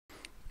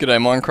G'day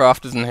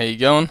Minecrafters, and how you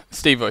going?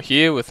 Stevo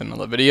here with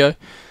another video,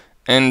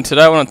 and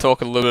today I want to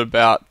talk a little bit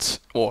about,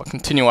 or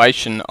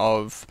continuation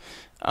of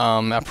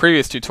our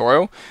previous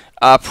tutorial.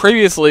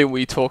 Previously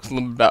we talked a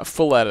little bit about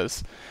full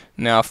adders.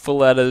 Now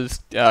full adders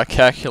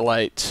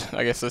calculate,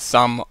 I guess, the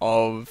sum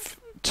of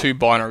two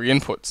binary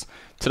inputs.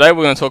 Today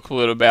we're going to talk a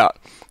little about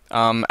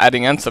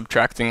adding and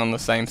subtracting on the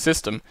same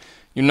system.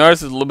 You'll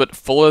notice it's a little bit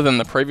fuller than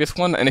the previous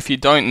one, and if you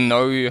don't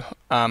know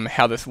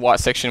how this white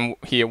section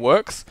here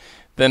works,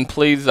 then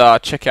please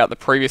check out the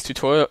previous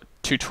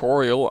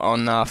tutorial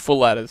on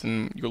full adders,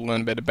 and you'll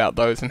learn a bit about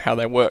those and how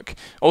they work.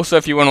 Also,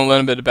 if you want to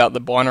learn a bit about the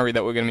binary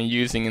that we're going to be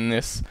using in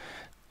this,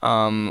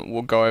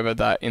 we'll go over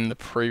that in the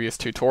previous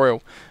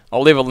tutorial.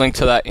 I'll leave a link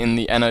to that in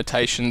the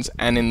annotations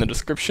and in the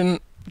description,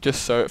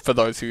 just so for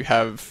those who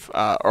have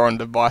are on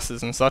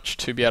devices and such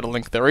to be able to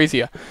link there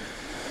easier.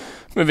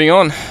 Moving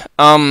on.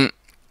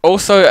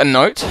 Also a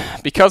note,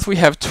 because we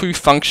have two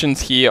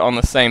functions here on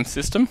the same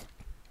system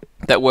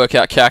that work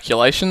out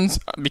calculations,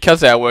 because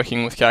they are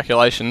working with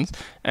calculations,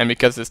 and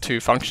because there's two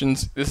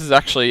functions, this is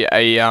actually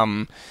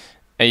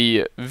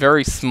a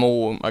very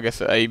small, I guess,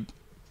 a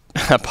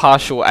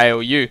partial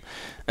ALU.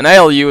 An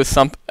ALU is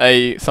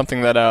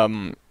something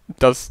that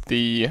does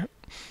the,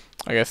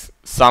 I guess,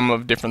 sum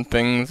of different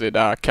things. It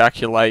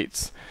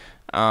calculates,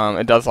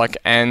 it does like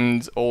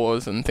ands,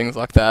 ors, and things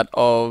like that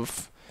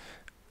of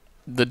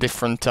the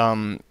different the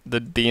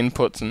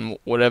inputs and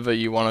whatever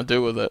you want to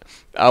do with it.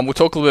 We'll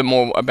talk a little bit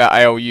more about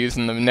ALUs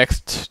in the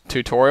next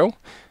tutorial,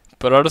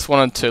 but I just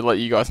wanted to let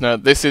you guys know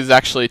this is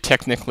actually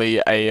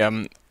technically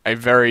a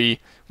very,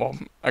 well,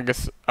 I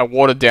guess a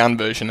watered down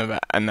version of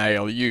an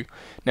ALU.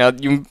 Now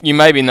you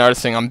may be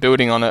noticing I'm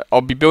building on it.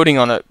 I'll be building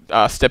on it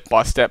step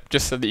by step,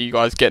 just so that you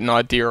guys get an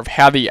idea of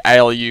how the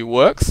ALU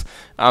works,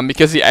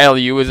 because the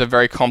ALU is a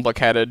very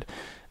complicated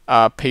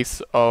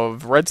piece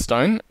of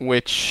redstone,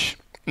 which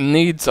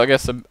needs, I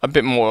guess, a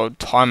bit more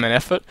time and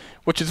effort,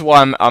 which is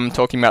why I'm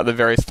talking about the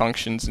various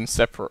functions in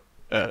separate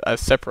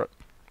as separate.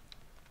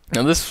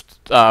 Now this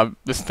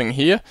thing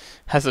here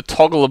has a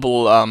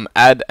toggleable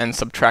add and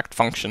subtract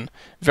function.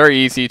 Very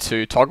easy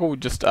to toggle. We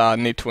just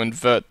need to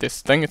invert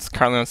this thing. It's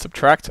currently on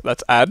subtract.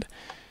 That's add.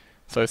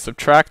 So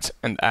subtract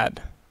and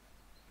add.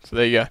 So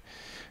there you go.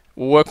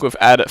 We'll work with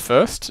add at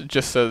first,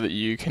 just so that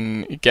you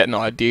can get an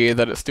idea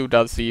that it still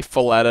does the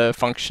full adder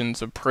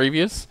functions of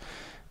previous.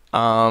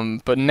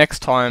 But next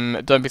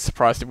time, don't be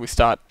surprised if we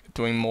start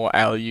doing more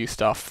ALU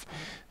stuff,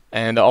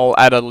 and I'll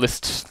add a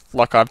list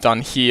like I've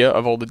done here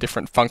of all the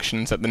different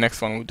functions that the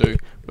next one will do,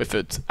 if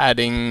it's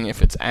adding,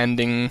 if it's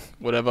anding,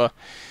 whatever.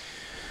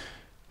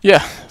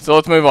 Yeah, so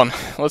let's move on.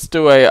 Let's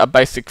do a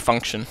basic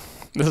function.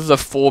 This is a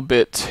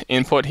 4-bit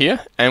input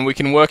here, and we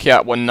can work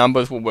out what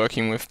numbers we're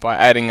working with by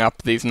adding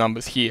up these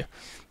numbers here.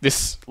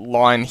 This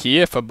line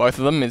here for both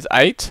of them is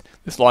 8,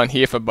 this line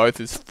here for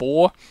both is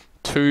 4,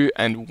 2,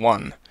 and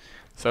 1.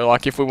 So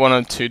like if we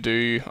wanted to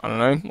do, I don't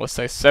know, let's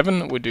say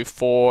 7, we'd do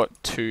 4,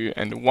 2,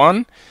 and 1.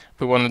 If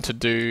we wanted to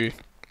do,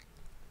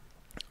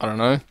 I don't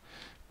know,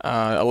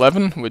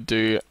 11, we'd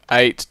do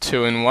 8,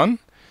 2, and 1.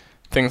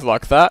 Things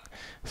like that.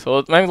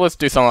 So maybe let's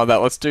do something like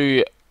that. Let's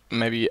do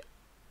maybe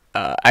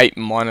 8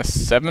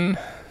 minus 7.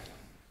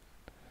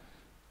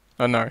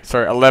 Oh no,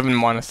 sorry, 11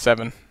 minus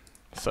 7.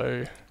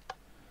 So,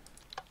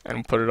 and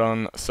we'll put it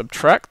on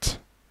subtract.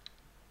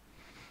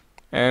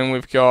 And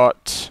we've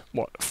got,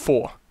 what,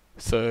 4.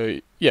 So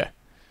yeah,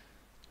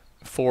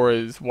 4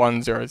 is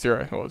 1, 0,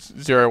 0, or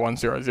 0, 1,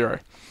 0, 0.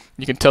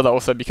 You can tell that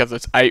also because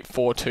it's 8,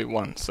 4, 2,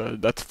 1, so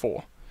that's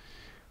 4.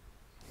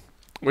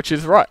 Which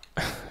is right.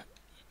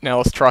 Now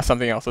let's try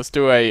something else. Let's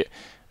do a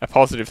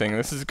positive thing.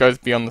 This goes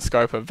beyond the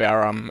scope of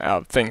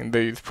our thing.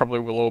 These probably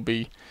will all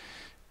be,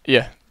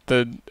 yeah,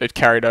 it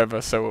carried over,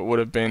 so it would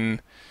have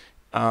been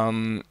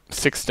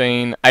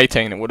 16,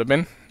 18 it would have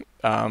been.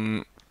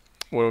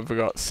 What have we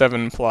got?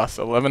 7 plus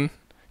 11,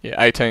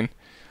 yeah, 18.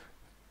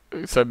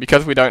 So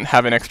because we don't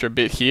have an extra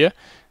bit here,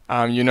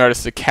 you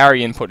notice the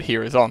carry input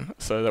here is on,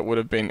 so that would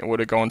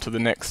have gone to the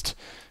next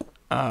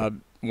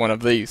one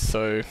of these.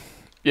 So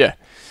yeah,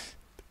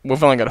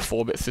 we've only got a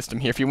 4-bit system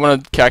here. If you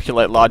want to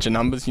calculate larger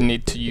numbers, you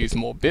need to use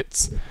more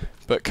bits,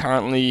 but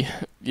currently,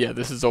 yeah,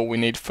 this is all we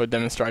need for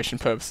demonstration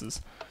purposes.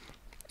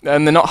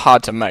 And they're not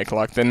hard to make.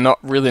 Like, they're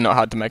really not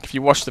hard to make. If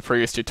you watched the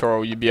previous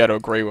tutorial, you'd be able to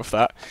agree with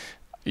that.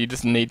 You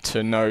just need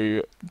to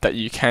know that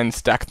you can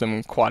stack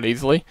them quite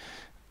easily.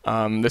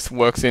 This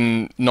works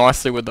in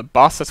nicely with the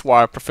bus. That's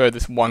why I prefer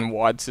this one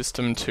wide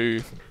system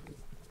to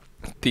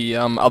the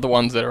other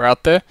ones that are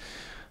out there.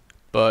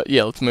 But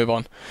yeah, let's move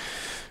on.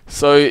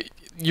 So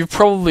you've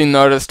probably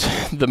noticed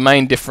the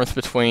main difference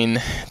between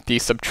the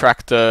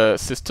subtractor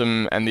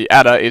system and the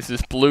adder is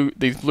these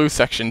blue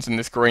sections in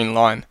this green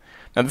line.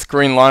 Now this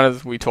green line,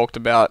 as we talked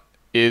about,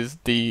 is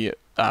the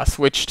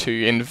switch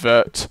to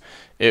invert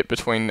it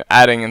between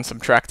adding and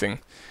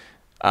subtracting.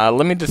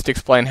 Let me just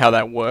explain how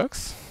that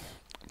works.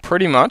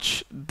 Pretty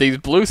much, these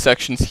blue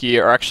sections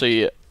here are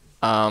actually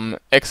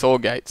XOR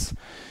gates.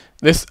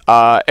 This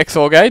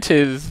XOR gate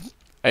is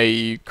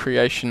a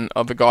creation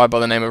of a guy by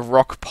the name of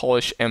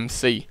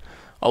RockPolishMC.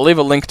 I'll leave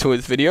a link to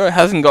his video. It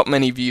hasn't got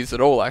many views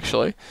at all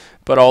actually,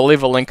 but I'll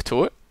leave a link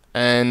to it.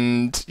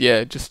 And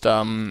yeah, just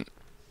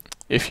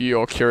if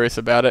you're curious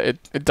about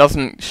it, it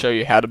doesn't show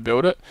you how to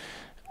build it.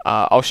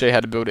 I'll show you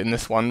how to build it in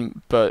this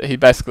one, but he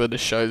basically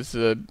just shows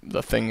the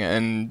thing,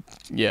 and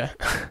yeah.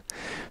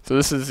 So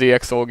this is the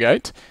XOR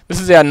gate. This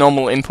is our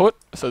normal input,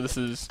 so this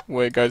is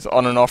where it goes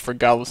on and off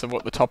regardless of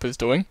what the top is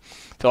doing.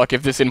 So like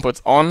if this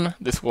input's on,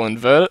 this will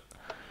invert it.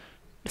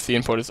 If the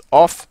input is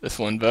off, this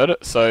will invert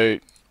it. So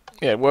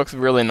yeah, it works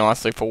really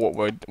nicely for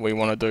what we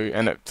want to do,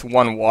 and it's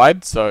one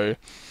wide, so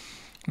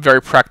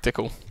very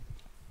practical.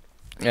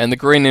 And the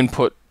green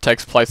input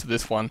takes place of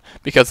this one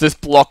because this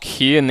block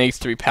here needs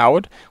to be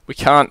powered. We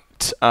can't,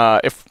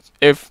 if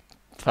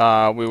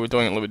we were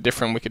doing it a little bit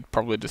different, we could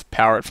probably just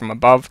power it from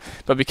above.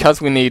 But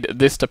because we need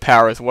this to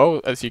power as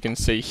well, as you can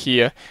see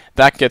here,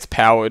 that gets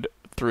powered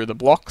through the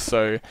block.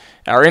 So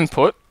our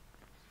input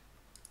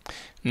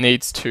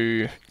needs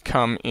to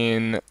come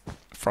in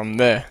from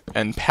there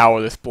and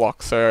power this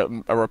block.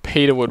 So a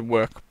repeater would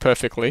work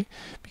perfectly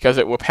because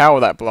it will power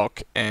that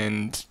block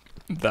and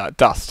the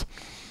dust.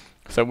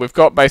 So we've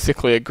got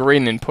basically a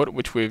green input,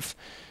 which we've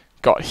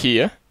got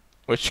here,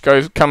 which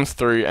comes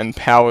through and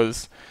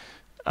powers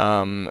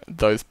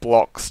those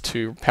blocks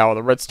to power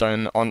the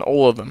redstone on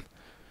all of them.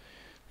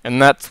 And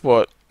that's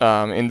what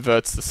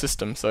inverts the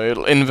system. So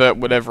it'll invert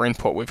whatever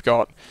input we've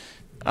got,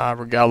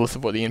 regardless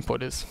of what the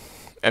input is.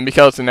 And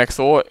because it's an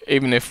XOR,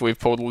 even if we've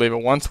pulled the lever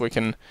once, we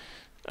can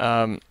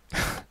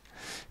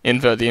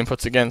invert the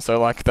inputs again. So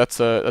like that's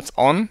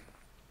on,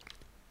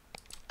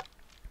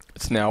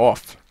 it's now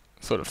off,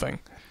 sort of thing.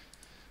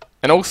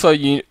 And also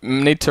you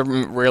need to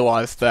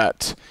realize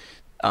that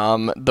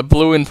the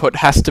blue input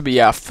has to be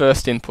our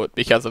first input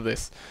because of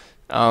this.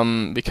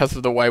 Because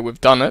of the way we've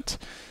done it,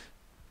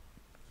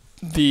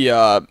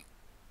 the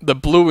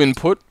blue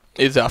input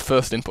is our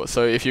first input.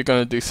 So if you're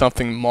going to do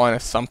something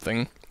minus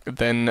something,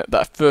 then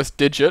that first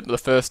digit, the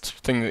first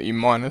thing that you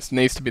minus,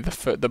 needs to be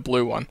the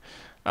blue one.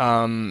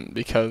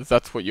 Because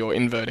that's what you're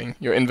inverting.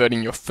 You're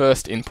inverting your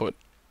first input,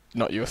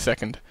 not your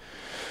second.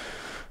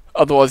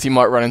 Otherwise you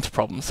might run into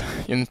problems.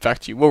 In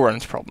fact, you will run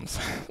into problems.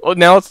 Well,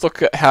 now let's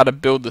look at how to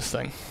build this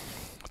thing.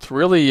 It's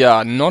really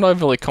not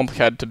overly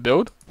complicated to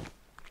build.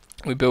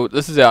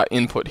 This is our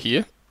input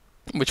here,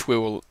 which we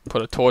will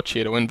put a torch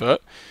here to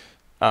invert.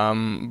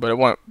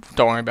 But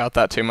don't worry about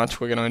that too much.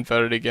 We're going to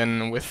invert it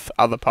again with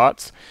other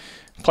parts.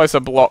 Place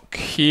a block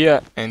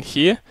here and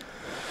here.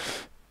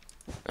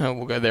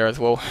 We'll go there as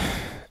well.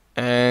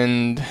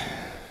 And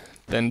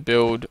then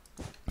build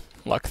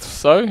like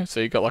so. So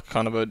you've got like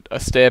kind of a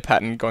stair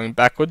pattern going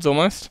backwards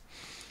almost.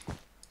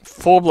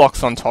 4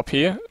 blocks on top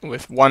here,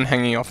 with 1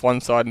 hanging off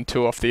one side and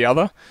 2 off the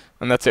other.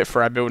 And that's it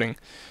for our building.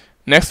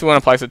 Next we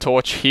want to place a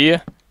torch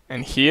here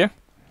and here,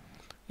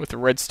 with the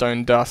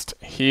redstone dust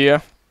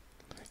here,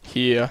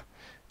 here,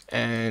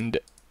 and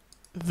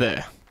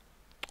there.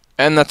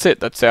 And that's it.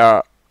 That's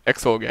our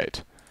XOR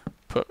gate.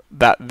 Put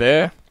that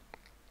there,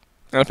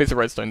 and a piece of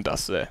redstone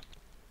dust there.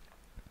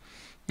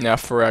 Now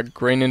for our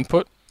green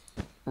input,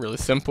 really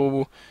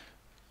simple,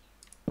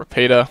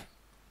 repeater,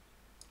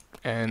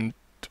 and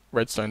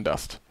redstone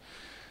dust.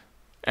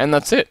 And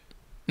that's it.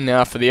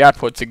 Now for the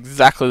output, it's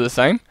exactly the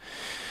same.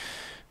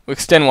 We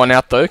extend one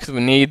out though, because we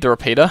need the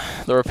repeater.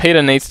 The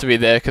repeater needs to be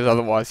there, because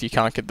otherwise you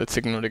can't get the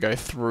signal to go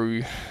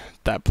through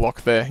that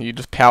block there. You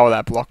just power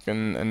that block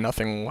and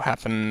nothing will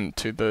happen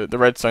to the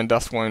redstone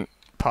dust won't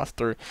pass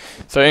through.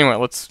 So anyway,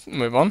 let's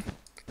move on.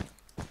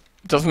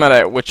 It doesn't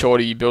matter which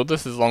order you build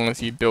this, as long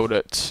as you build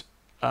it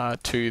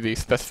to the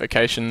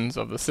specifications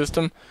of the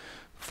system.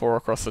 4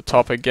 across the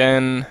top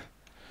again,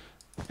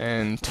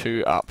 and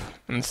 2 up.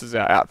 And this is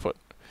our output.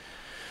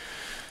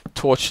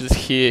 Torches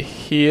here,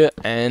 here,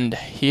 and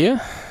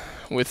here,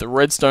 with the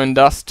redstone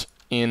dust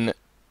in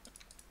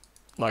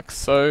like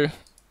so.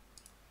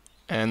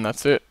 And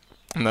that's it.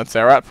 And that's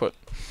our output.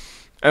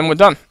 And we're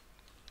done.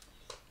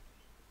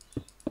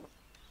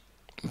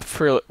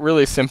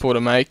 Really simple to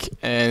make,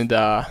 and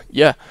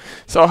yeah,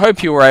 so I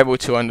hope you were able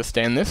to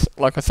understand this.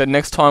 Like I said,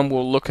 next time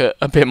we'll look at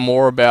a bit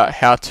more about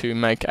how to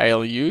make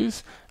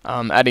ALUs,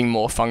 adding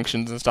more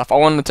functions and stuff. I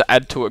wanted to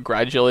add to it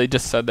gradually,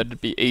 just so that it'd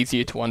be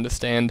easier to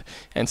understand,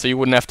 and so you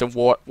wouldn't have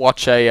to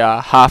watch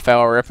a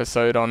half-hour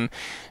episode on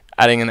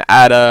adding an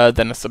adder,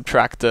 then a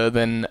subtractor,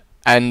 then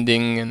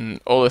ANDing,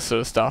 and all this sort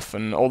of stuff,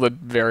 and all the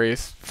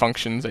various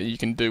functions that you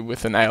can do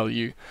with an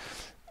ALU.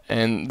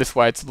 And this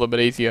way it's a little bit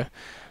easier.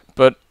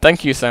 But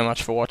thank you so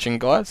much for watching,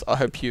 guys. I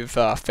hope you've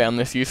found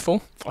this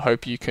useful. I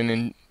hope you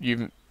can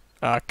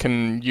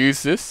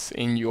use this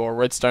in your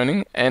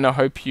redstoning, and I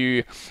hope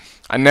you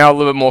are now a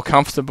little bit more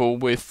comfortable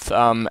with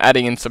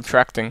adding and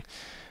subtracting.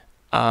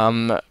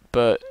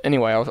 But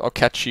anyway, I'll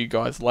catch you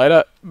guys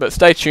later. But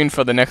stay tuned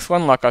for the next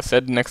one. Like I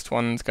said, next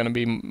one's going to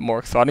be more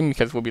exciting,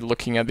 because we'll be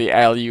looking at the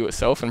ALU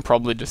itself and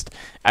probably just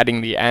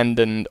adding the AND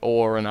and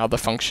OR and other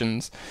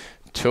functions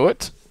to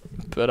it.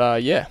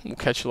 But yeah, we'll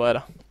catch you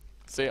later.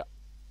 See ya.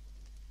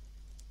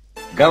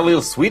 Got a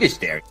little Swedish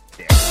there.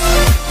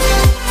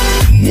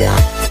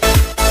 Yeah.